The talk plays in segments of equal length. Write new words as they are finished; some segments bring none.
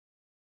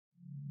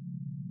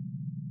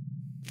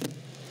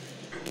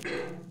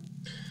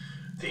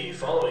The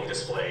following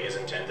display is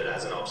intended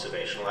as an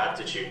observational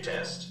aptitude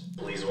test.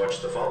 Please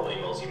watch the following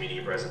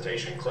multimedia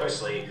presentation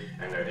closely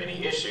and note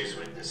any issues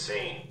with the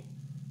scene.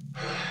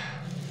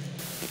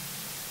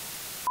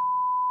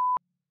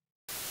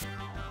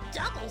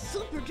 Double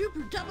super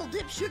duper double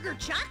dip sugar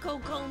choco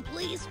cone,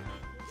 please.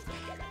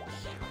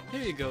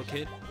 Here you go,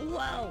 kid.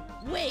 Whoa,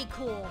 way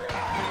cool.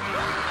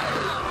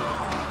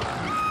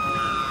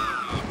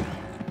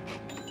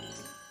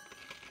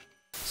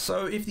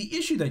 So if the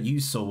issue that you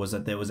saw was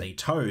that there was a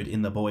toad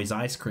in the boy's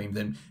ice cream,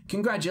 then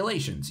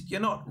congratulations,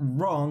 you're not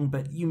wrong,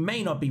 but you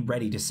may not be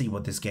ready to see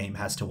what this game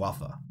has to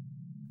offer.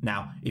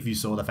 Now, if you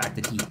saw the fact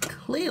that he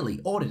clearly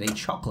ordered a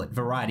chocolate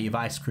variety of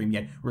ice cream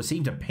yet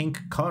received a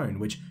pink cone,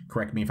 which,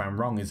 correct me if I'm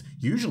wrong, is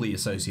usually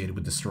associated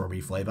with the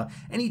strawberry flavor,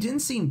 and he didn't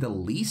seem the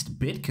least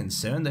bit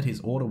concerned that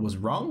his order was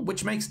wrong,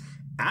 which makes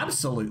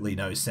absolutely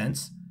no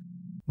sense,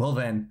 well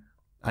then,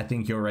 I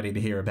think you're ready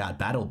to hear about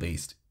Battle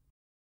Beast.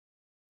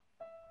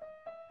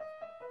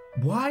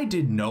 Why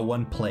did no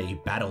one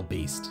play Battle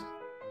Beast?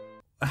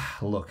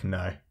 Look,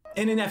 no.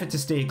 In an effort to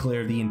steer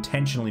clear of the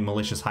intentionally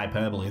malicious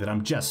hyperbole that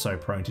I'm just so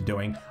prone to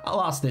doing,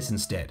 I'll ask this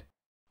instead.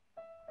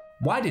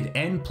 Why did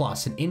N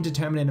plus an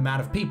indeterminate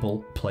amount of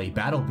people play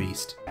Battle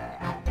Beast?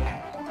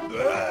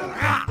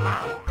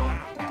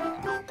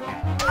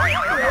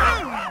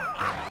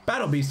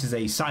 Battle Beast is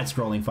a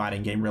side-scrolling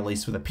fighting game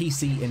released for the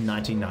PC in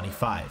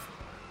 1995.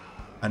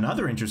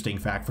 Another interesting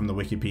fact from the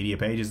Wikipedia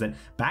page is that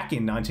back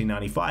in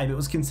 1995 it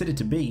was considered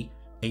to be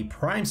a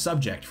prime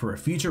subject for a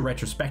future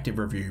retrospective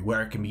review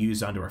where it can be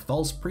used under a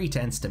false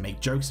pretense to make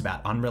jokes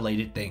about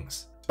unrelated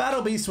things.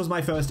 Battle Beast was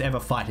my first ever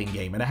fighting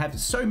game and I have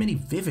so many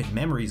vivid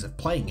memories of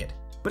playing it,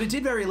 but it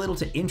did very little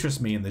to interest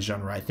me in the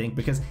genre I think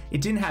because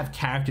it didn't have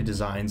character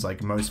designs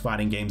like most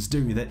fighting games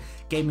do that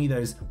gave me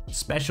those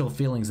special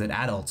feelings that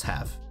adults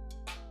have.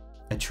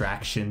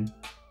 Attraction,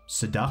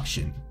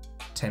 seduction,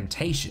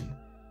 temptation,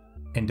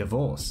 and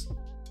divorce.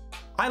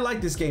 I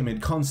like this game in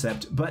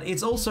concept, but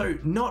it's also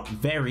not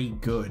very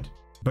good.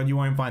 But you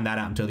won't find that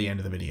out until the end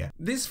of the video.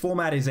 This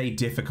format is a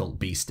difficult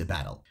beast to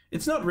battle.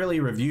 It's not really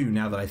a review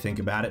now that I think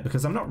about it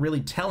because I'm not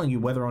really telling you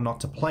whether or not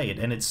to play it,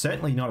 and it's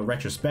certainly not a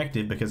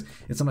retrospective because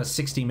it's not a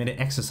 60-minute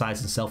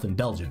exercise in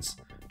self-indulgence.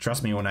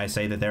 Trust me when I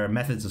say that there are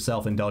methods of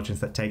self-indulgence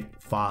that take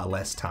far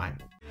less time.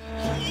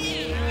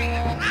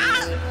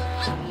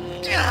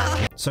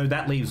 So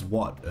that leaves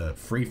what, a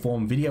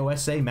freeform video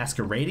essay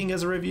masquerading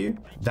as a review?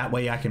 That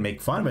way I can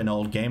make fun of an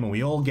old game and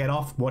we all get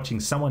off watching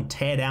someone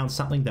tear down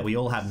something that we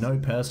all have no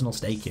personal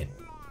stake in.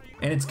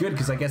 And it's good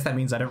because I guess that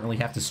means I don't really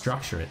have to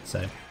structure it,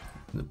 so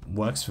it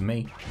works for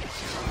me.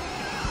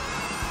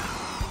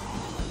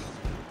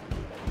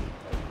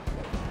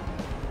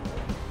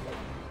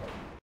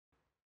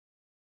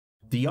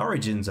 The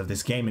origins of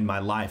this game in my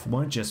life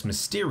weren't just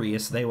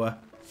mysterious, they were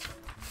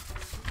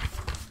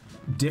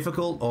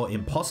difficult or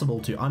impossible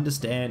to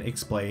understand,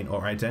 explain,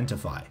 or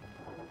identify.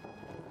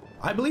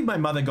 I believe my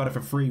mother got it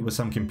for free with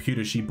some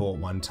computer she bought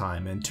one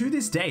time, and to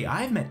this day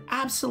I have met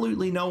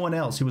absolutely no one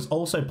else who has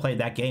also played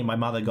that game my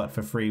mother got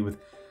for free with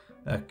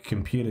a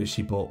computer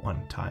she bought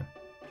one time.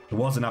 It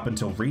wasn't up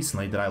until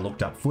recently that I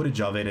looked up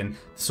footage of it and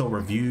saw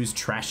reviews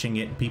trashing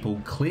it and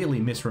people clearly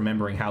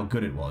misremembering how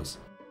good it was.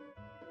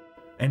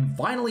 And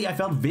finally I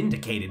felt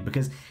vindicated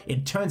because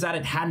it turns out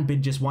it hadn't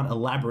been just one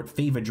elaborate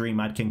fever dream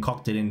I'd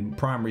concocted in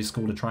primary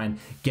school to try and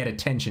get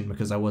attention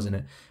because I wasn't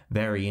a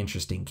very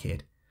interesting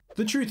kid.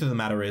 The truth of the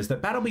matter is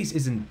that Battle Beast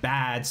isn't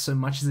bad so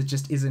much as it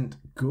just isn't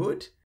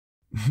good.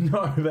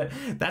 No, but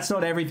that's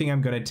not everything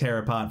I'm going to tear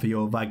apart for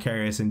your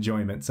vicarious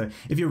enjoyment. So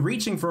if you're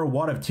reaching for a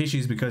wad of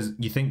tissues because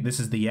you think this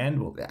is the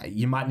end, well,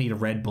 you might need a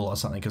Red Bull or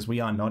something because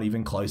we are not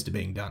even close to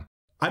being done.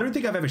 I don't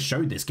think I've ever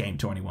showed this game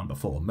to anyone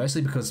before,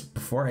 mostly because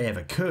before I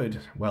ever could,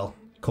 well,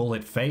 call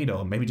it fate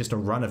or maybe just a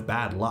run of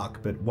bad luck,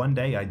 but one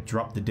day I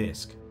dropped the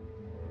disc.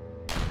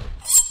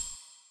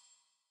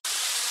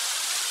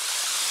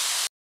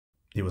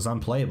 It was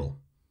unplayable.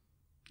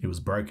 It was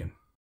broken.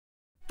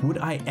 Would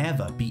I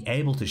ever be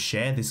able to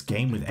share this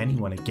game with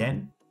anyone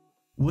again?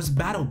 Was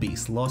Battle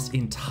Beast lost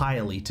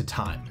entirely to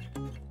time?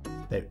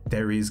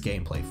 There is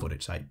gameplay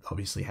footage, I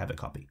obviously have a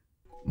copy.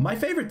 My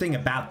favorite thing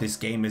about this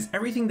game is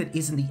everything that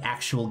isn't the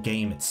actual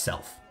game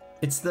itself.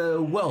 It's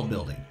the world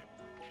building.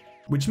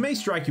 Which may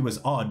strike you as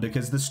odd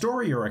because the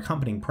story or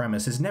accompanying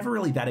premise is never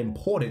really that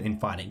important in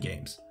fighting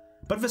games.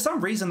 But for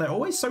some reason they're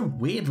always so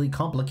weirdly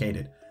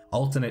complicated.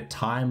 Alternate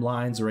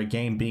timelines or a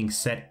game being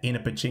set in a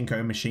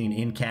pachinko machine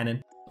in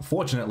canon.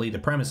 Fortunately, the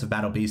premise of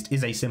Battle Beast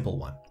is a simple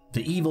one.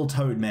 The evil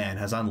Toad Man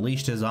has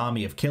unleashed his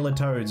army of killer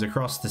toads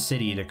across the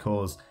city to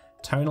cause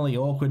tonally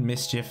awkward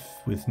mischief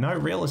with no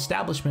real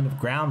establishment of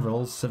ground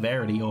rules,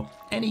 severity, or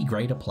any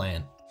greater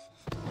plan.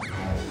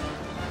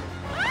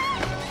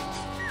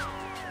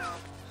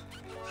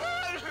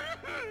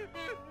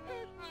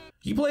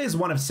 You play as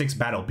one of 6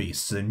 Battle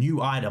Beasts, a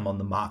new item on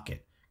the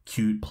market.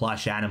 Cute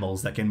plush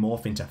animals that can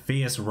morph into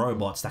fierce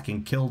robots that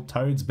can kill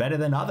toads better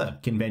than other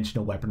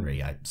conventional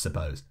weaponry, I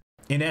suppose.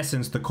 In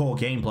essence, the core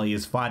gameplay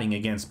is fighting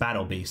against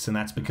battle beasts, and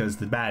that's because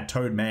the bad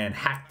Toad Man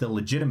hacked the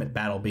legitimate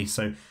battle beasts,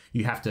 so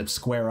you have to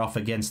square off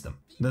against them.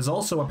 There's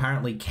also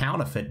apparently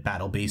counterfeit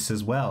battle beasts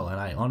as well, and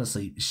I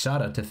honestly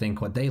shudder to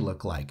think what they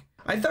look like.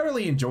 I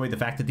thoroughly enjoy the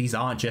fact that these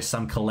aren't just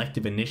some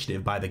collective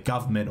initiative by the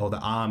government or the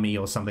army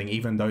or something,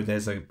 even though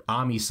there's an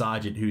army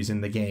sergeant who's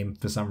in the game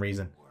for some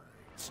reason.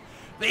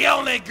 The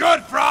only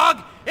good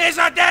frog is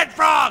a dead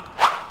frog!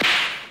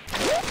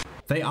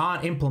 They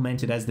aren't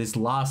implemented as this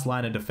last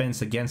line of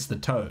defense against the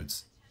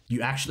toads.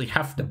 You actually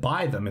have to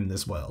buy them in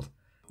this world.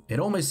 It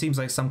almost seems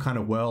like some kind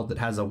of world that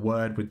has a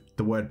word with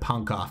the word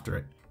punk after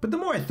it. But the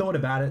more I thought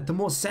about it, the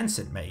more sense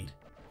it made.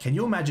 Can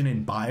you imagine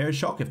in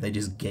BioShock if they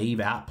just gave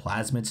out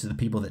plasmids to the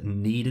people that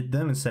needed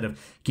them instead of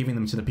giving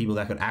them to the people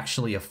that could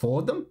actually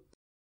afford them?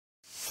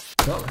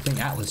 Well, I think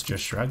Atlas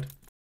just shrugged.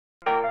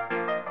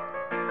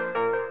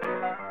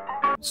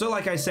 So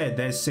like I said,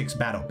 there's 6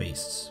 battle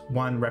beasts,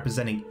 one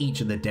representing each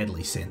of the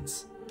deadly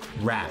sins.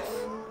 Wrath.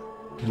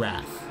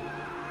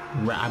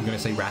 I'm gonna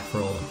say wrath for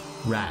all of them.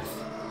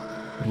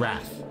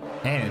 Wrath.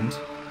 And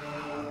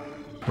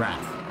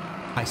wrath.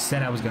 I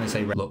said I was gonna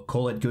say wrath. Look,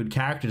 call it good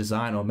character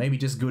design or maybe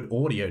just good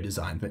audio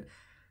design, but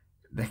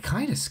they're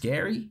kind of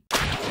scary.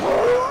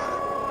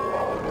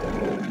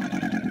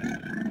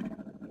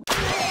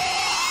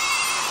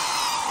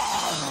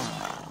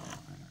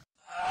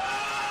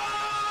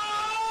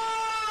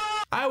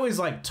 I always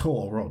like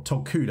Tor, or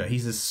Torcuda.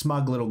 He's a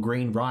smug little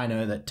green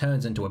rhino that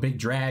turns into a big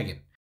dragon.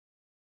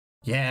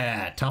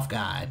 Yeah, tough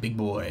guy, big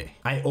boy.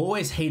 I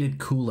always hated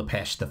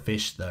Kulapesh the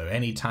fish though.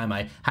 Anytime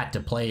I had to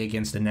play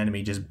against an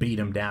enemy, just beat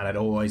him down, I'd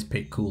always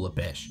pick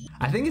Kulapesh.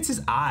 I think it's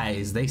his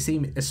eyes. They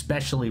seem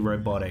especially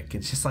robotic.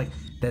 It's just like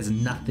there's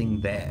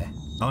nothing there.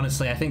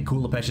 Honestly, I think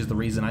Kulapesh is the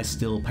reason I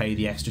still pay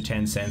the extra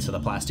 10 cents for the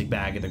plastic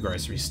bag at the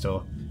grocery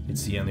store.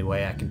 It's the only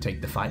way I can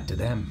take the fight to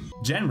them.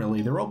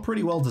 Generally, they're all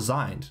pretty well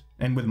designed.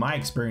 And with my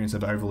experience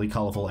of overly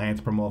colourful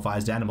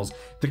anthropomorphized animals,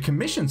 the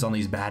commissions on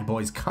these bad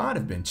boys can't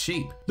have been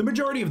cheap. The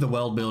majority of the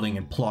world building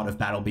and plot of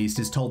Battle Beast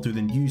is told through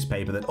the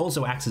newspaper that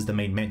also acts as the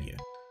main menu.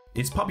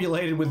 It's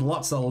populated with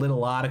lots of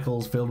little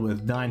articles filled with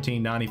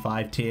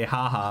 1995 tier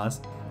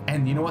ha-has,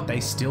 and you know what, they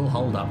still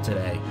hold up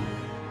today.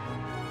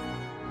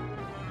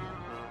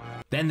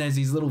 Then there's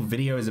these little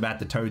videos about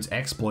the Toad's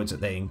exploits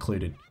that they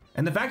included.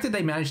 And the fact that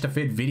they managed to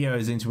fit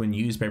videos into a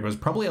newspaper is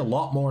probably a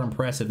lot more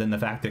impressive than the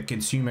fact that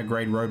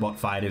consumer-grade robot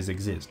fighters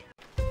exist.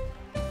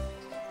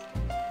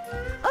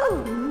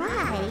 Oh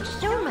my,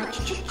 so much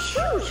to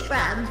choose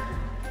from.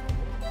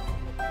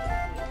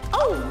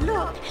 Oh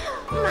look,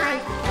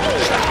 my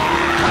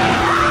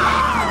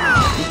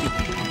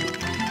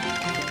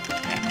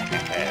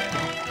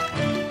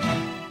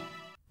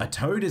A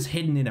toad is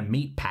hidden in a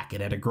meat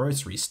packet at a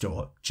grocery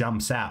store,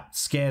 jumps out,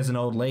 scares an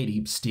old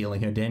lady,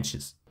 stealing her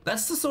dentures.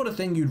 That's the sort of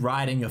thing you'd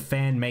write in your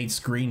fan-made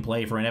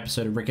screenplay for an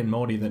episode of Rick and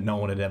Morty that no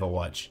one would ever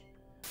watch.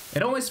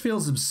 It almost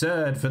feels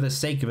absurd for the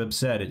sake of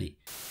absurdity.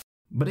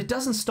 But it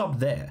doesn't stop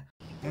there.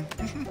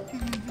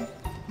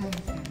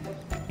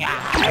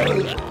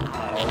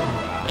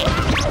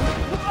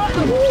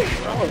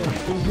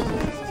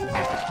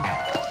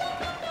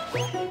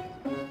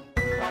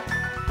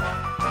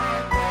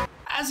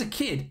 As a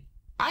kid,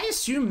 I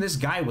assumed this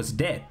guy was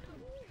dead.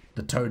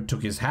 The toad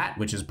took his hat,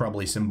 which is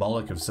probably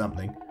symbolic of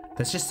something.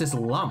 There's just this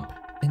lump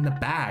in the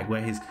bag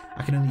where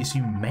I can only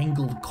assume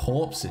mangled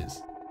corpse is.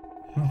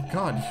 Oh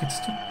god, you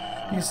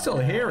can still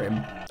hear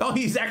him. Oh,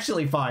 he's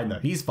actually fine though,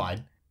 he's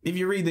fine. If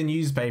you read the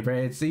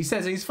newspaper, he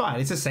says he's fine.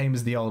 It's the same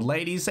as the old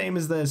lady, same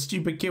as the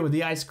stupid kid with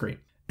the ice cream.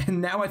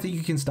 And now I think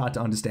you can start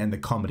to understand the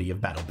comedy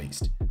of Battle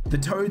Beast. The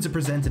toads are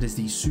presented as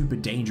these super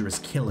dangerous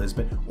killers,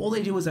 but all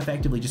they do is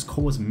effectively just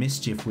cause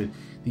mischief with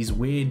these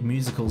weird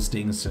musical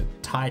stings to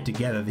tie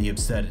together the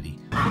absurdity.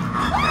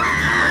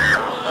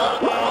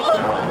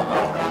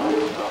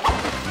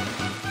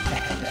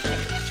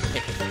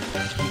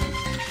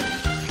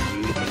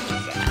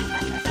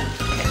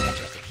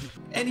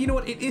 And you know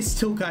what, it is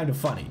still kind of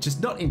funny,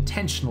 just not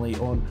intentionally,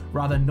 or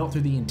rather not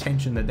through the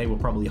intention that they were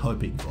probably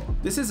hoping for.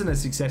 This isn't a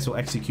successful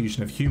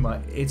execution of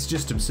humor, it's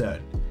just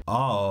absurd.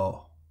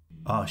 Oh,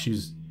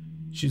 she's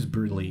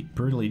brutally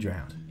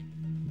drowned.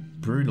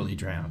 Brutally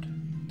drowned.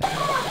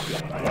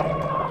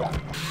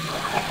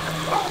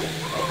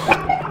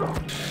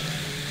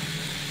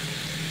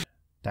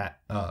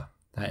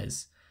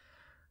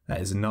 That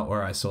is not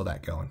where I saw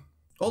that going.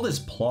 All this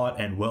plot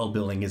and world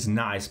building is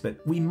nice,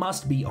 but we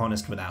must be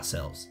honest with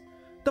ourselves.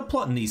 The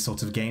plot in these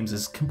sorts of games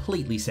is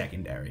completely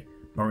secondary,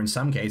 or in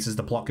some cases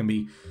the plot can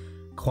be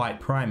quite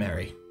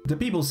primary. The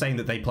people saying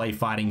that they play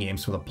fighting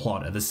games for the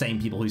plot are the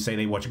same people who say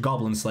they watch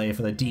Goblin Slayer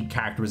for the deep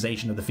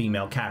characterization of the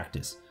female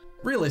characters.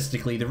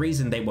 Realistically, the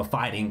reason they were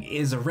fighting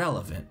is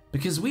irrelevant,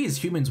 because we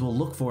as humans will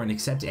look for and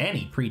accept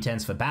any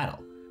pretense for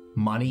battle.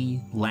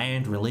 Money,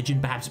 land,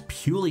 religion, perhaps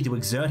purely to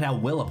exert our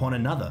will upon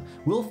another.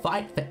 We'll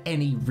fight for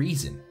any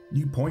reason.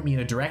 You point me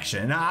in a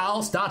direction and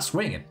I'll start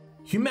swinging.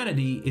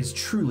 Humanity is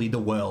truly the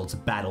world's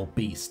battle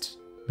beast.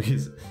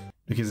 Because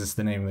it's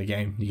the name of the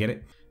game, you get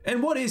it?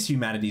 And what is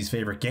humanity's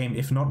favorite game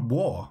if not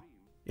war?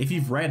 If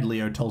you've read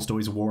Leo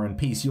Tolstoy's War and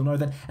Peace, you'll know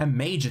that a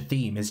major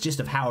theme is just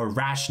of how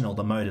irrational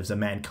the motives of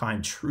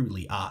mankind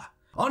truly are.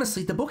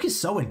 Honestly, the book is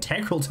so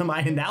integral to my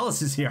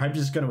analysis here, I'm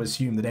just going to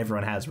assume that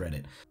everyone has read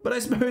it. But I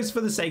suppose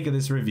for the sake of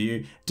this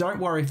review, don't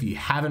worry if you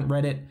haven't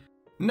read it.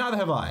 Neither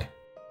have I.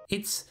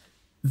 It's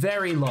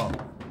very long.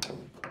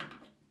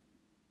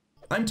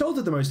 I'm told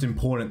that the most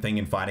important thing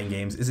in fighting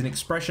games is an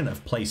expression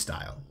of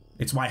playstyle.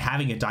 It's why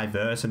having a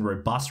diverse and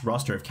robust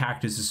roster of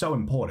characters is so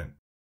important.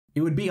 It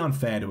would be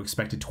unfair to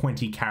expect a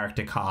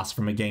 20-character cast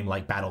from a game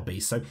like Battle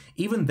Beast, so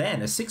even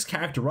then, a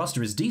 6-character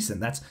roster is decent.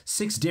 That's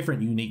 6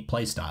 different unique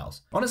playstyles.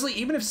 Honestly,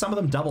 even if some of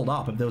them doubled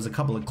up, if there was a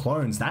couple of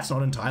clones, that's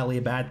not entirely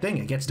a bad thing.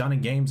 It gets done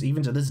in games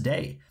even to this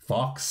day.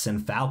 Fox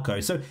and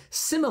Falco, so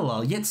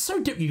similar, yet so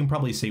different. You can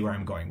probably see where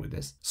I'm going with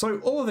this. So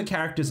all of the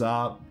characters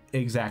are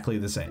exactly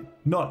the same.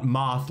 Not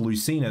Marth,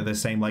 Lucina the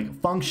same,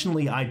 like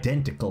functionally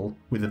identical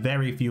with a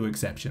very few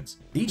exceptions.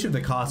 Each of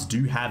the casts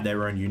do have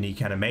their own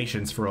unique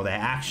animations for all their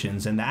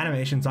actions, and the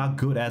animations are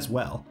good as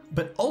well.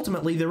 But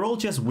ultimately, they're all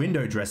just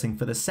window dressing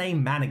for the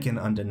same mannequin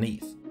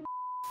underneath.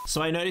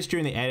 So I noticed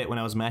during the edit when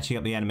I was matching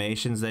up the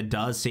animations, there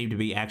does seem to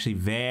be actually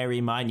very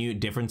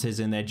minute differences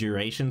in their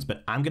durations,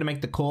 but I'm going to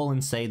make the call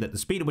and say that the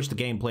speed at which the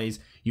game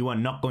plays, you are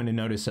not going to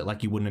notice it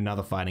like you would in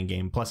another fighting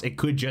game. Plus, it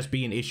could just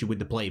be an issue with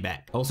the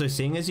playback. Also,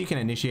 seeing as you can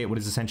initiate what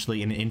is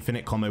essentially an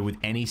infinite combo with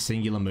any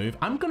singular move,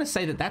 I'm going to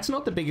say that that's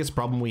not the biggest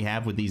problem we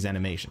have with these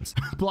animations.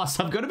 Plus,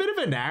 I've got a bit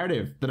of a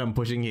narrative that I'm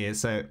pushing here,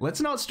 so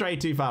let's not stray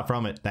too far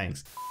from it,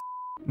 thanks.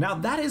 Now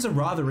that is a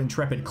rather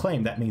intrepid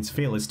claim, that means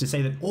fearless, to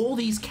say that all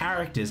these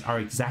characters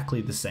are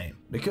exactly the same.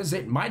 Because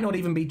it might not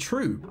even be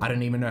true. I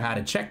don't even know how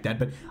to check that,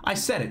 but I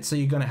said it, so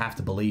you're gonna have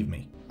to believe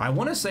me. I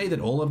want to say that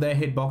all of their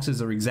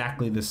hitboxes are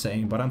exactly the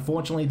same, but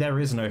unfortunately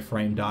there is no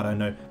frame data,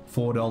 no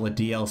 $4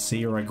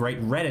 DLC, or a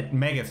great Reddit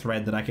mega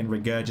thread that I can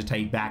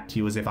regurgitate back to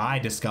you as if I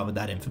discovered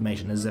that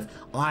information, as if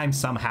I'm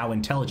somehow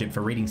intelligent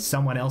for reading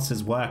someone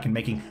else's work and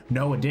making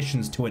no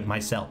additions to it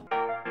myself.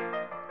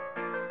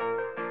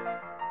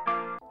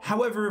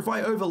 However, if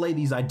I overlay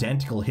these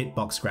identical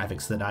hitbox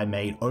graphics that I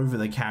made over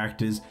the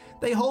characters,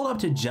 they hold up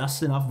to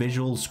just enough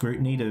visual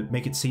scrutiny to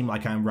make it seem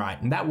like I'm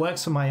right, and that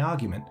works for my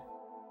argument.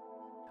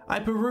 I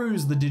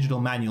perused the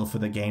digital manual for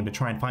the game to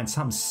try and find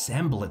some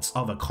semblance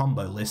of a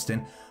combo list,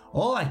 and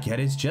all I get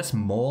is just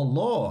more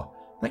lore.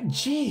 Like,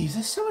 geez,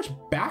 there's so much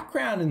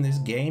background in this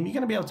game, you're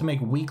gonna be able to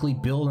make weekly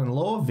build and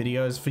lore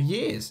videos for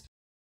years.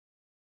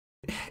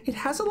 It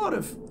has a lot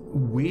of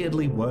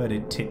weirdly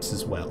worded tips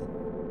as well.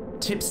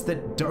 Tips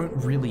that don't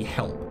really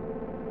help.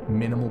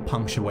 Minimal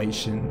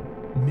punctuation,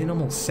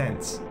 minimal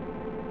sense.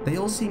 They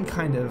all seem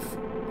kind of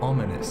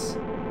ominous.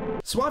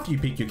 So after you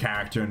pick your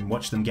character and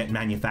watch them get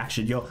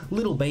manufactured, your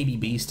little baby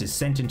beast is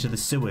sent into the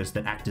sewers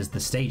that act as the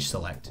stage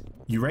select.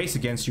 You race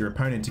against your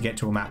opponent to get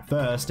to a map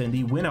first, and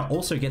the winner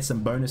also gets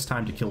some bonus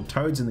time to kill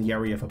toads in the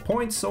area for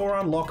points or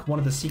unlock one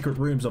of the secret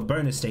rooms or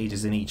bonus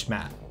stages in each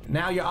map.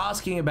 Now you're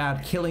asking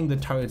about killing the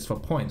toads for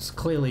points.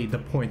 Clearly the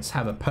points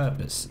have a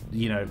purpose.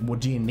 You know, what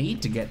do you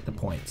need to get the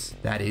points?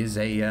 That is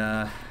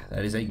a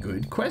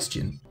good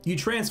question. You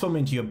transform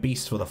into your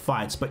beast for the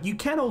fights, but you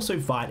can also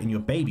fight in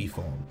your baby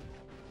form.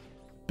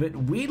 But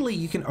weirdly,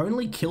 you can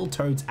only kill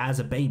toads as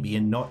a baby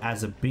and not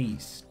as a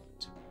beast.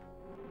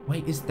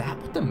 Wait, is that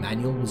what the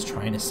manual was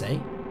trying to say?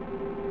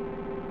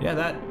 Yeah,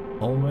 that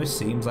almost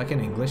seems like an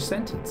English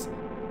sentence.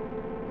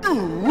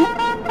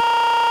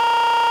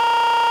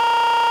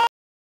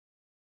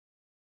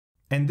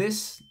 And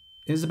this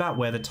is about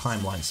where the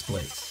timeline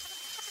splits.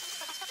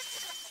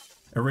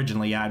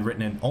 Originally, I had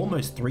written an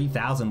almost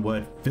 3,000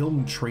 word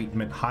film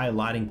treatment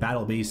highlighting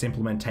Battle Beast's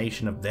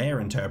implementation of their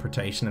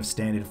interpretation of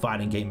standard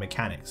fighting game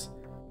mechanics.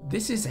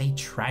 This is a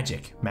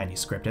tragic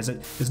manuscript, as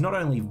it is not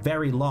only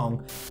very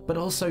long, but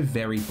also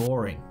very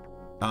boring.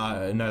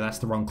 No, that's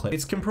the wrong clip.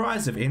 It's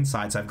comprised of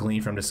insights I've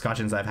gleaned from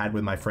discussions I've had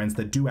with my friends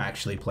that do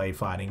actually play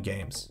fighting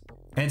games.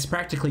 And it's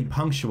practically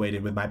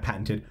punctuated with my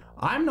patented,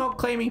 "I'm not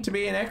claiming to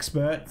be an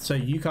expert, so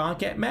you can't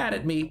get mad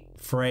at me"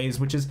 phrase,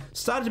 which has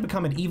started to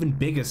become an even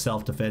bigger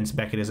self-defense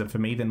mechanism for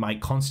me than my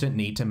constant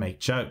need to make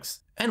jokes.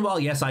 And while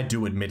yes, I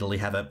do admittedly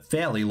have a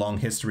fairly long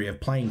history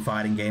of playing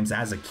fighting games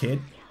as a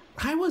kid,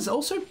 I was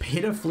also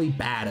pitifully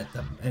bad at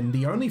them, and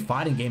the only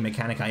fighting game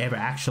mechanic I ever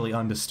actually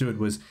understood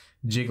was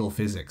jiggle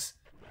physics.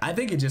 I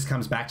think it just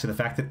comes back to the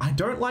fact that I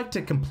don't like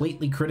to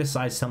completely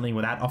criticize something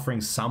without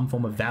offering some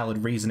form of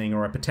valid reasoning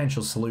or a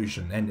potential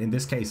solution, and in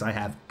this case I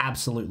have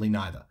absolutely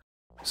neither.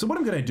 So what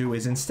I'm going to do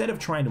is, instead of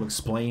trying to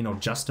explain or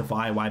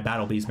justify why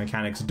Battle Beast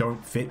mechanics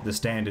don't fit the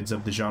standards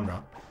of the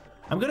genre,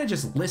 I'm going to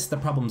just list the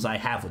problems I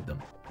have with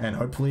them. And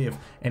hopefully if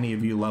any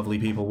of you lovely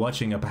people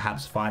watching are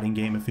perhaps fighting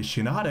game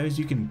aficionados,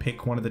 you can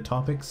pick one of the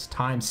topics,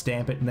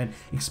 timestamp it, and then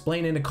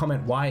explain in a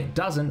comment why it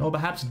doesn't or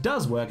perhaps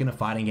does work in a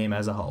fighting game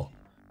as a whole.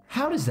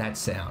 How does that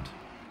sound?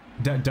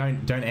 Don't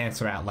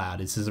answer out loud,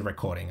 this is a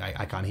recording,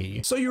 I can't hear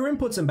you. So your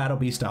inputs in Battle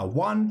Beast are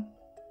 1,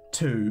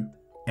 2,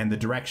 and the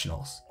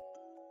directionals.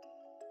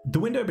 The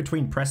window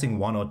between pressing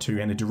 1 or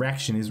 2 and a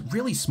direction is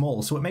really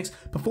small, so it makes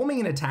performing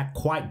an attack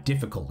quite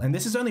difficult, and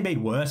this is only made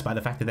worse by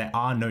the fact that there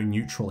are no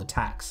neutral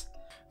attacks.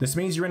 This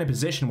means you're in a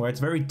position where it's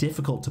very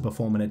difficult to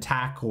perform an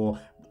attack or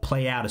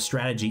play out a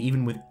strategy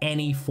even with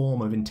any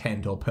form of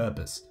intent or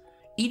purpose.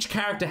 Each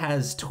character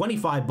has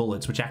 25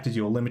 bullets which act as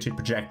your limited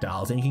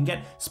projectiles, and you can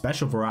get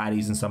special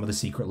varieties in some of the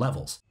secret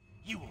levels.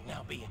 You will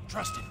now be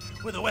entrusted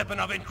with a weapon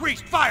of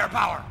increased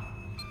firepower.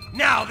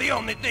 Now the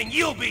only thing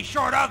you'll be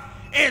short of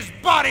is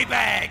body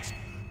bags,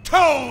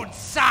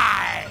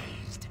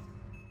 toad-sized.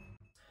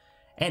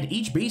 And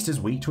each beast is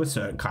weak to a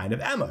certain kind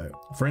of ammo.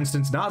 For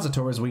instance,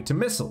 Zarathustra is weak to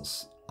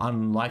missiles,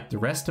 unlike the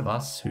rest of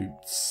us who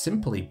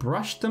simply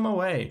brushed them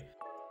away.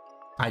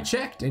 I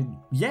checked, and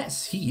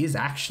yes, he is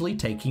actually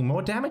taking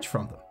more damage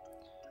from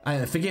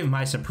them. Forgive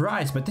my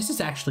surprise, but this is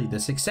actually the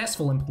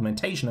successful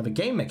implementation of a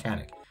game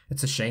mechanic.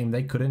 It's a shame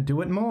they couldn't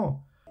do it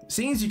more.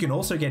 Seeing as you can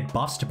also get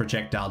buffs to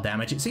projectile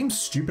damage, it seems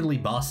stupidly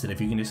busted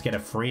if you can just get a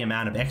free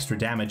amount of extra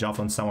damage off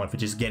on someone for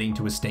just getting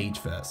to a stage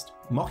first.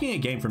 Mocking a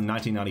game from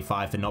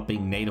 1995 for not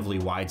being natively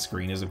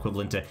widescreen is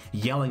equivalent to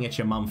yelling at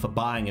your mum for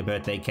buying a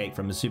birthday cake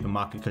from the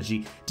supermarket because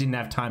she didn't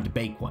have time to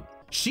bake one.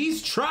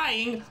 She's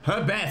trying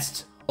her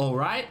best,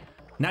 alright?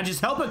 Now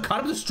just help her cut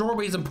up the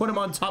strawberries and put them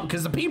on top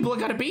because the people are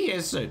gonna be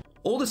here soon.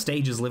 All the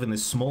stages live in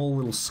this small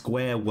little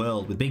square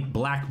world with big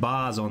black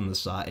bars on the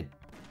side.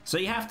 So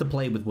you have to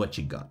play with what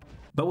you got.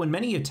 But when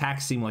many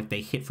attacks seem like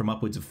they hit from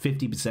upwards of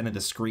 50% of the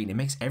screen, it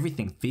makes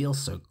everything feel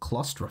so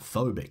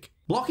claustrophobic.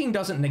 Blocking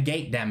doesn't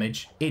negate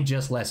damage, it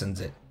just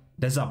lessens it.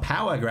 There's a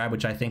power grab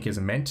which I think is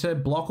meant to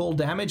block all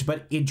damage,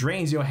 but it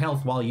drains your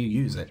health while you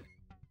use it.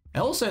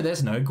 Also,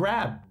 there's no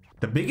grab.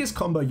 The biggest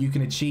combo you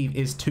can achieve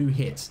is 2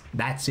 hits,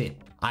 that's it.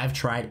 I've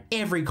tried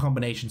every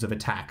combinations of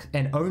attacks,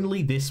 and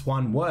only this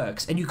one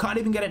works, and you can't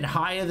even get it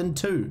higher than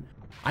 2.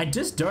 I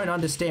just don't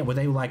understand where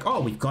they were like, oh,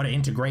 we've got to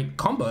integrate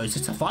combos,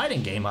 it's a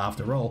fighting game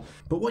after all.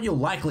 But what you'll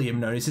likely have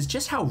noticed is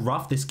just how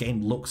rough this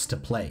game looks to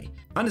play.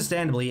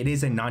 Understandably, it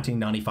is a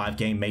 1995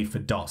 game made for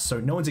DOS, so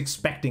no one's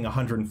expecting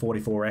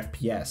 144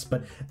 FPS,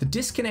 but the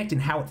disconnect in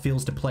how it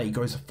feels to play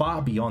goes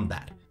far beyond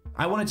that.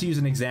 I wanted to use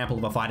an example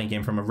of a fighting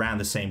game from around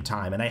the same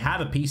time, and I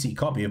have a PC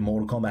copy of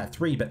Mortal Kombat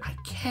 3, but I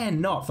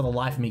cannot for the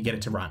life of me get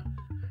it to run.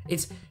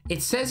 It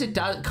says it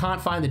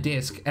can't find the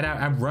disc, and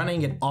I'm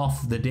running it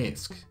off the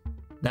disc.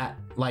 That,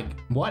 like,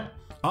 what?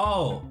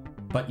 Oh,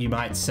 but you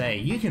might say,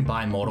 you can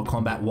buy Mortal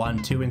Kombat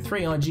 1, 2, and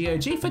 3 on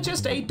GOG for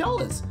just $8.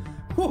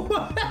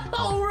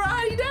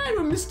 Alrighty then,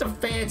 Mr.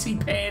 Fancy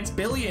Pants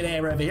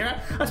Billionaire over here.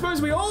 I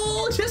suppose we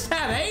all just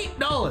have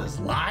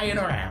 $8 lying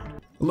around.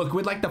 Look,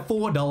 with like the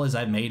 $4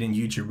 I've made in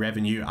YouTube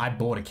revenue, I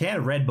bought a can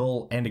of Red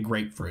Bull and a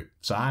grapefruit,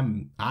 so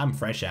I'm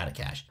fresh out of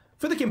cash.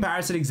 For the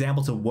comparison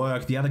example to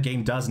work, the other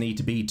game does need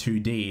to be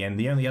 2D, and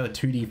the only other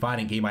 2D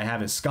fighting game I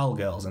have is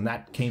Skullgirls, and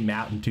that came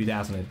out in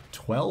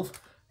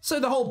 2012. So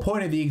the whole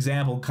point of the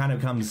example kind of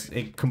becomes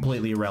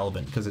completely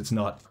irrelevant because it's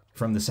not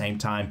from the same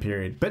time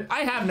period. But I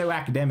have no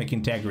academic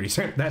integrity,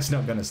 so that's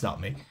not going to stop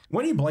me.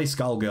 When you play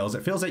Skullgirls,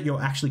 it feels like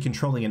you're actually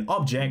controlling an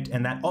object,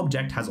 and that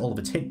object has all of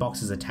its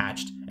hitboxes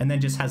attached, and then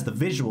just has the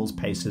visuals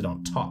pasted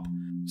on top.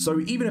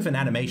 So even if an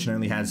animation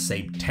only has,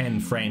 say,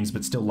 10 frames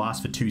but still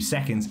lasts for 2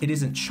 seconds, it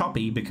isn't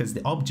choppy because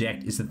the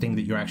object is the thing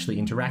that you're actually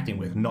interacting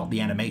with, not the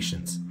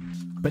animations.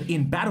 But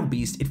in Battle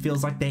Beast, it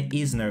feels like there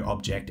is no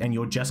object and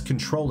you're just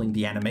controlling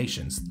the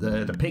animations,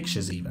 the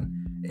pictures even.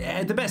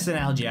 The best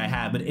analogy I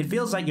have, but it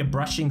feels like you're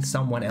brushing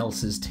someone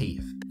else's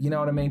teeth. You know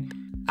what I mean?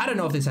 I don't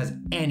know if this has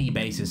any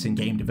basis in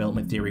game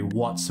development theory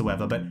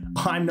whatsoever, but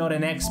I'm not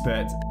an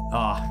expert.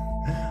 Oh,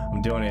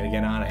 I'm doing it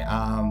again, aren't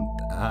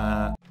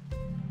I?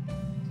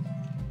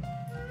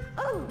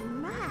 Oh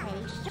my,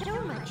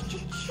 so much to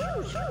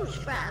choose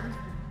from.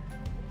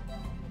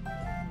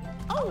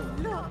 Oh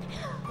look,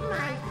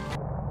 my...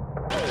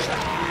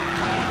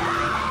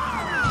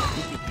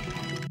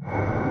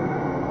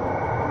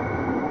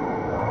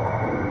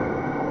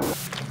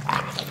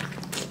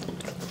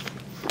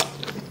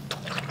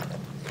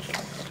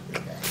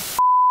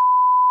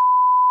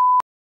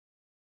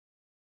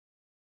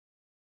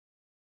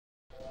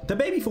 The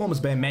baby forms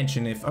bear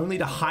mention if only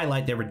to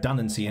highlight their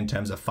redundancy in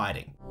terms of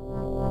fighting.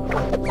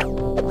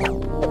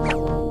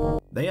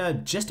 They are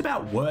just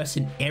about worse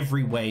in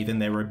every way than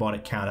their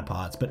robotic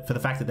counterparts, but for the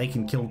fact that they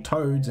can kill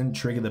toads and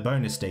trigger the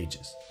bonus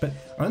stages. But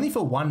only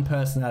for one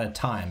person at a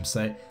time,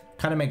 so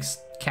kind of makes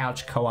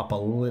couch co-op a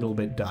little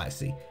bit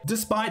dicey.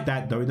 Despite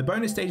that though, the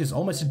bonus stages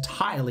almost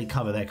entirely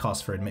cover their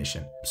cost for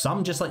admission.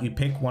 Some just let you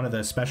pick one of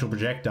the special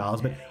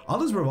projectiles, but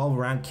others revolve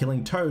around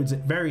killing toads at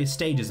various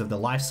stages of the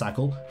life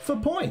cycle for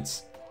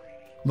points.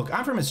 Look,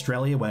 I'm from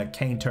Australia where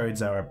cane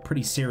toads are a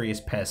pretty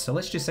serious pest, so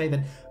let's just say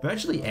that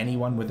virtually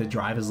anyone with a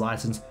driver's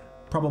license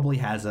probably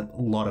has a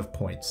lot of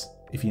points,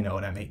 if you know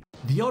what I mean.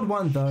 The odd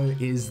one though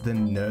is the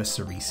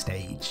nursery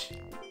stage.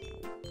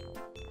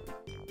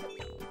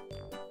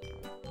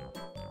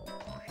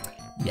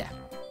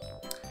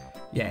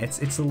 Yeah,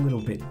 it's a little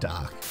bit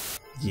dark.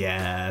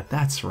 Yeah,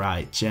 that's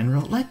right,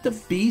 General. Let the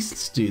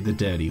beasts do the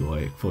dirty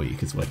work for you,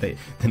 because they're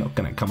not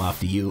gonna come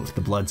after you if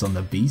the blood's on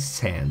the beast's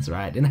hands,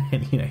 right? And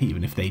you know,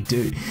 even if they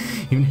do,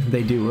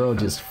 we're all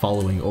just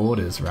following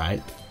orders,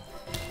 right?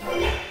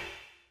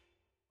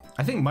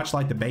 I think much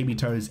like the baby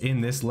toes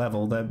in this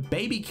level, the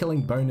baby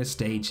killing bonus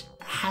stage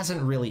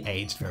hasn't really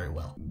aged very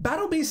well.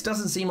 Battle Beast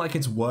doesn't seem like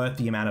it's worth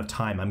the amount of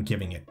time I'm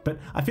giving it, but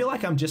I feel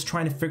like I'm just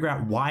trying to figure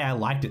out why I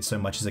liked it so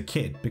much as a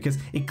kid, because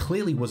it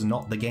clearly was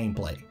not the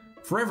gameplay.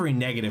 For every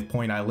negative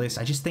point I list,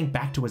 I just think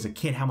back to as a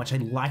kid how much I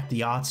liked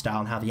the art style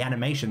and how the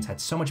animations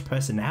had so much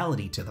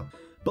personality to them.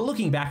 But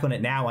looking back on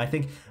it now, I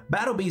think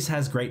Battle Beast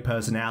has great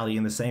personality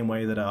in the same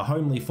way that a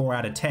homely 4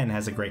 out of 10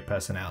 has a great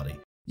personality.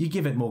 You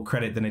give it more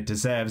credit than it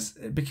deserves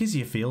because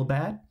you feel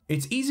bad.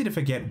 It's easy to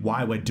forget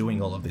why we're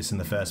doing all of this in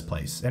the first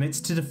place, and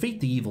it's to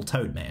defeat the evil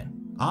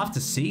Toadman.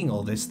 After seeing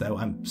all this though,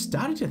 I'm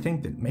starting to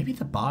think that maybe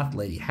the Bath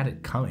Lady had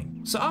it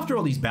coming. So after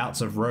all these bouts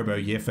of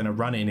Robo-Yiff and a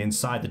run-in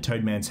inside the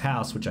Toadman's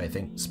house, which I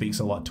think speaks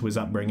a lot to his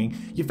upbringing,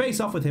 you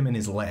face off with him in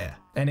his lair.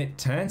 And it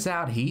turns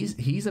out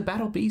he's a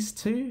Battle Beast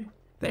too?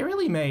 They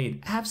really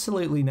made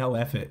absolutely no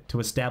effort to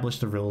establish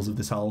the rules of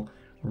this whole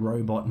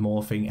robot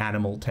morphing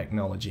animal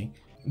technology.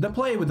 The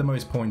player with the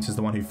most points is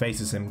the one who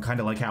faces him,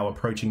 kind of like how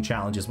approaching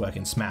challenges work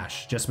in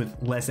Smash, just with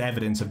less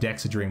evidence of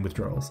Dexedrine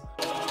withdrawals.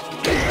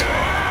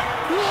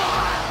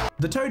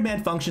 The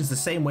Toadman functions the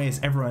same way as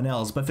everyone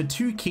else, but for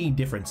 2 key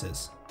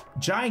differences: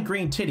 giant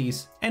green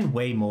titties and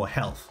way more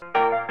health.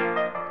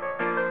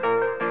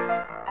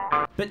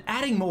 But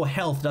adding more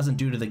health doesn't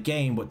do to the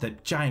game what the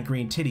giant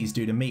green titties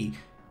do to me.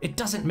 It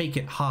doesn't make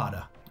it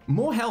harder.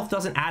 More health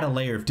doesn't add a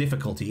layer of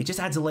difficulty, it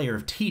just adds a layer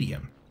of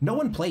tedium. No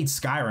one played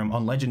Skyrim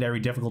on legendary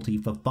difficulty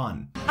for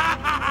fun. At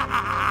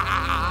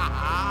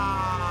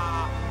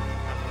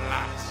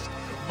last,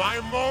 my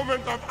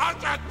moment of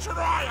utter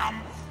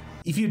triumph!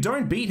 If you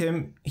don't beat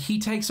him, he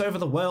takes over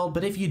the world,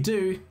 but if you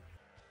do,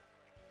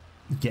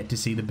 you get to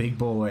see the big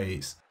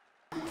boys.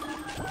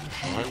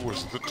 I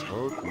was the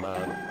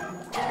Toadman.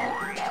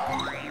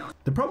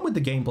 The problem with the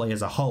gameplay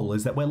as a whole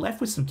is that we're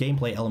left with some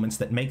gameplay elements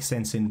that make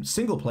sense in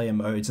single-player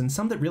modes and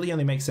some that really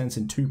only make sense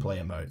in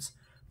 2-player modes.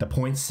 The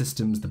point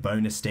systems, the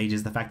bonus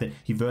stages, the fact that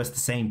you verse the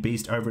same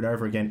beast over and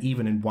over again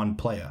even in one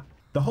player.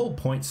 The whole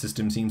point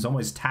system seems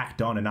almost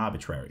tacked on and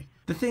arbitrary.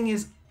 The thing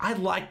is, I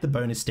like the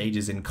bonus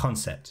stages in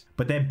concept,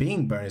 but there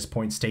being bonus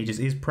point stages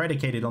is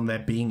predicated on there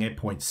being a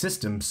point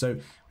system, so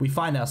we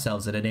find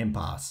ourselves at an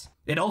impasse.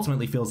 It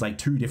ultimately feels like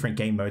 2 different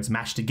game modes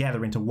mashed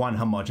together into one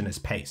homogeneous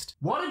paste.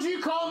 What did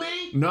you call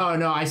me?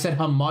 No, I said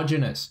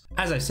homogeneous.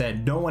 As I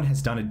said, no one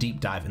has done a deep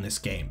dive in this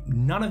game.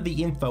 None of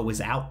the info is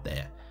out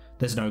there.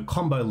 There's no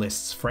combo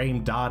lists,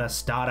 frame data,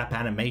 startup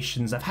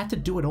animations. I've had to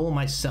do it all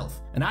myself,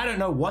 and I don't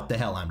know what the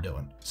hell I'm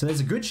doing. So there's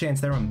a good chance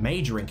there are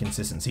major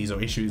inconsistencies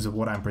or issues of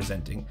what I'm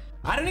presenting.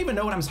 I don't even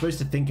know what I'm supposed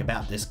to think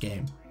about this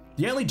game.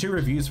 The only 2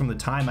 reviews from the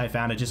time I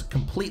found are just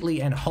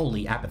completely and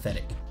wholly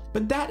apathetic.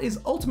 But that is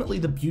ultimately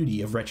the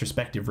beauty of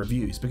retrospective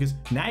reviews, because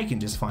now you can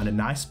just find a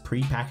nice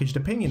pre-packaged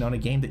opinion on a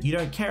game that you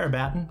don't care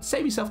about and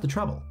save yourself the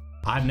trouble.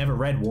 I've never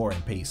read War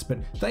and Peace, but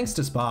thanks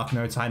to Spark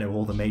Notes I know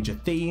all the major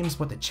themes,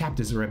 what the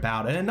chapters are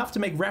about, and enough to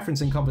make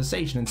reference in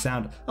conversation and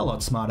sound a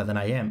lot smarter than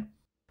I am.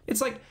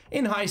 It's like,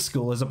 in high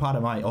school, as a part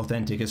of my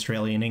authentic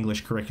Australian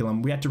English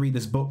curriculum, we had to read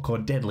this book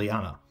called Deadly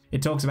Honor.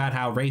 It talks about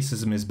how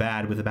racism is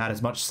bad with about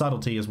as much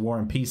subtlety as War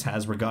and Peace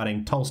has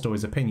regarding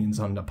Tolstoy's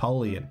opinions on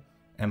Napoleon.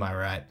 Am I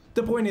right?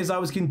 The point is, I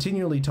was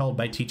continually told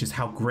by teachers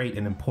how great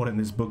and important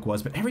this book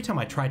was, but every time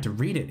I tried to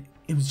read it,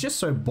 it was just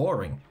so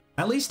boring.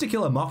 At least To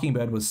Kill a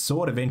Mockingbird was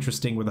sort of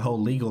interesting with the whole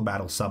legal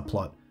battle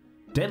subplot.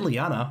 Deadly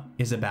Honor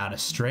is about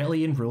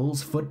Australian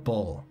rules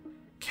football.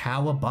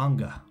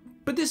 Cowabunga.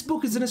 But this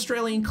book is an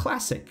Australian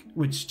classic,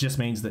 which just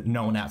means that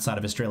no one outside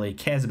of Australia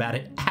cares about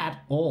it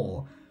at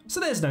all.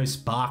 So there's no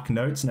Spark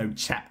Notes, no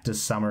chapter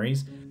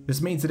summaries.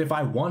 This means that if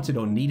I wanted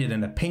or needed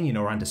an opinion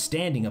or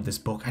understanding of this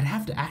book, I'd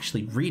have to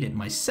actually read it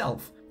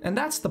myself. And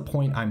that's the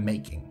point I'm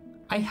making.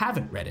 I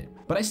haven't read it,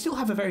 but I still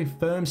have a very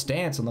firm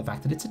stance on the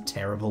fact that it's a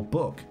terrible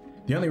book.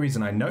 The only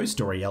reason I know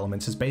story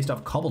elements is based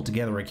off cobbled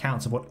together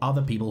accounts of what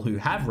other people who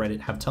have read it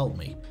have told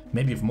me.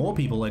 Maybe if more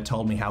people had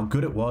told me how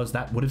good it was,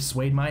 that would have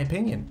swayed my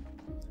opinion.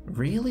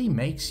 Really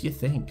makes you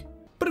think.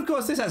 But of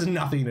course, this has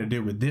nothing to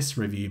do with this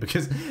review,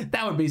 because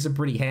that would be some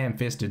pretty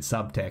ham-fisted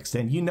subtext,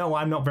 and you know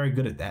I'm not very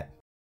good at that.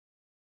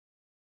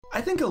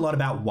 I think a lot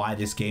about why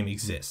this game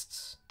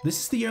exists. This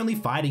is the only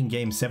fighting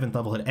game 7th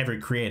level had ever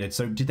created,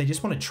 so did they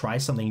just want to try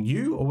something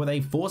new, or were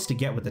they forced to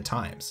get with the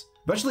times?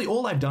 Virtually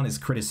all I've done is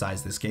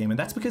criticize this game, and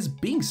that's because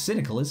being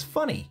cynical is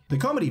funny. The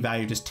comedy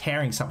value of just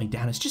tearing something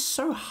down is just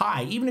so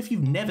high, even if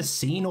you've never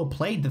seen or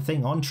played the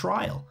thing on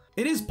trial.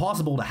 It is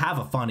possible to have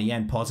a funny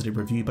and positive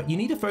review, but you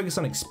need to focus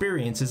on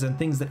experiences and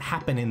things that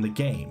happen in the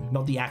game,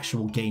 not the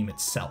actual game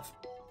itself.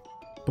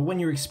 But when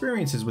your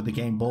experiences with the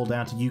game boil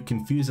down to you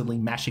confusedly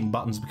mashing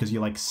buttons because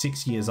you're like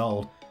 6 years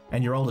old,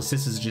 and your older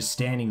sister's just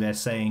standing there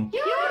saying,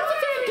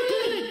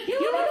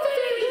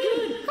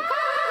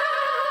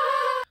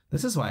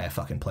 this is why I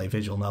fucking play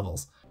visual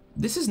novels.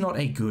 This is not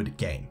a good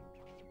game.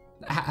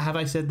 Have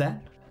I said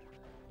that?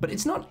 But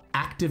it's not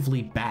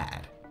actively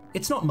bad.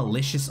 It's not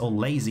malicious or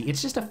lazy,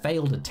 it's just a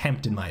failed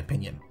attempt in my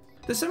opinion.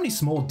 There's so many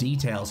small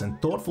details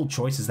and thoughtful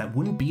choices that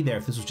wouldn't be there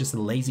if this was just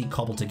a lazy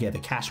cobbled together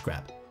cash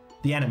grab.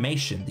 The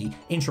animation, the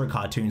intro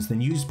cartoons, the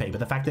newspaper,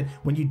 the fact that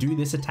when you do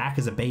this attack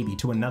as a baby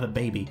to another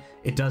baby,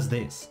 it does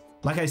this.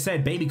 Like I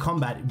said, baby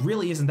combat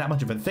really isn't that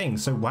much of a thing,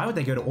 so why would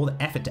they go to all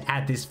the effort to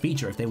add this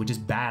feature if they were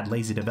just bad,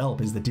 lazy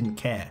developers that didn't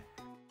care?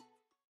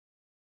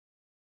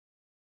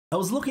 I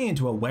was looking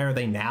into a Where Are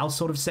They Now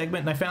sort of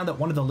segment, and I found that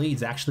one of the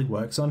leads actually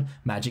works on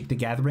Magic the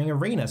Gathering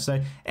Arena,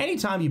 so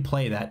anytime you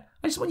play that,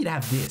 I just want you to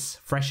have this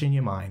fresh in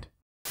your mind.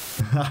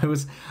 I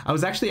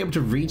was actually able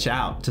to reach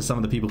out to some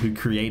of the people who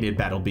created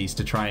Battle Beast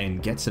to try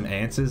and get some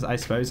answers, I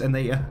suppose, and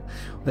they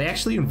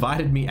actually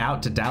invited me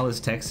out to Dallas,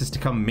 Texas to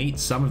come meet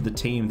some of the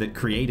team that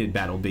created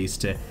Battle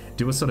Beast to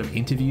do a sort of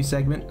interview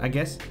segment, I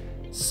guess.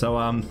 So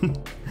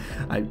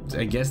I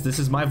guess this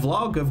is my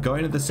vlog of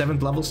going to the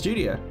 7th level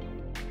studio.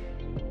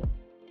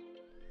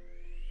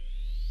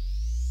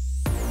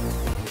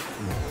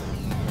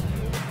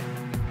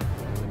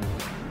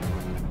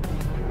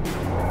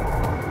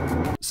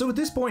 So at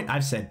this point,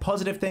 I've said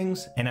positive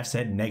things and I've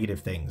said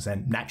negative things,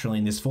 and naturally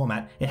in this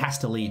format, it has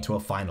to lead to a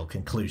final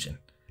conclusion.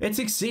 It's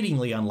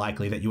exceedingly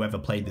unlikely that you ever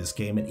played this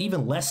game, and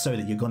even less so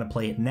that you're going to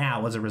play it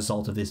now as a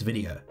result of this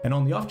video. And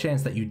on the off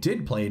chance that you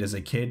did play it as a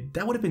kid,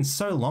 that would have been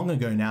so long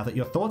ago now that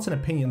your thoughts and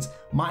opinions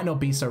might not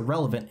be so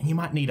relevant and you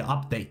might need to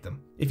update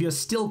them. If you're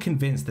still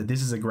convinced that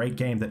this is a great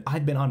game, that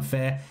I've been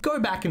unfair,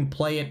 go back and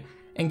play it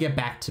and get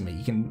back to me.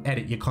 You can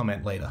edit your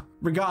comment later.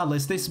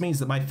 Regardless, this means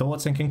that my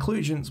thoughts and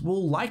conclusions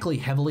will likely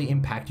heavily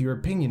impact your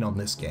opinion on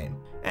this game.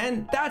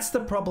 And that's the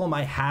problem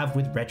I have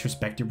with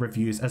retrospective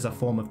reviews as a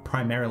form of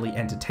primarily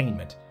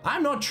entertainment.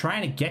 I'm not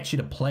trying to get you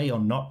to play or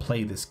not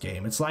play this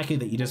game. It's likely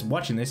that you're just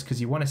watching this because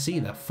you want to see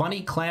the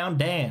funny clown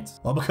dance,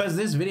 or because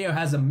this video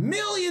has 1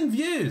 million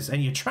views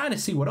and you're trying to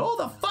see what all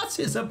the fuss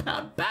is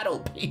about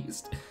Battle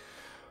Beast.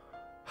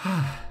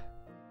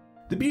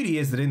 The beauty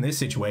is that in this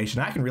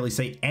situation, I can really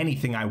say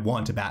anything I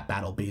want about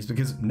Battle Beast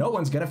because no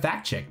one's gonna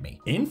fact check me.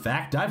 In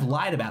fact, I've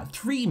lied about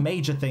 3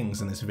 major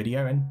things in this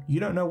video and you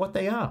don't know what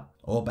they are.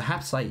 Or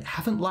perhaps I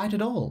haven't lied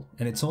at all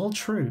and it's all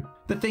true.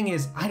 The thing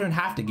is, I don't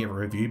have to give a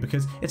review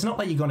because it's not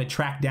like you're gonna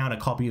track down a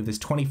copy of this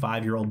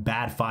 25-year-old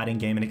bad fighting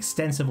game and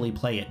extensively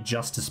play it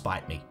just to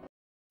spite me.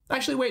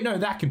 Actually, wait, no,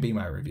 that can be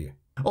my review.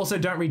 Also,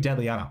 don't read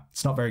Deadly Honor.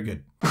 It's not very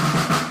good.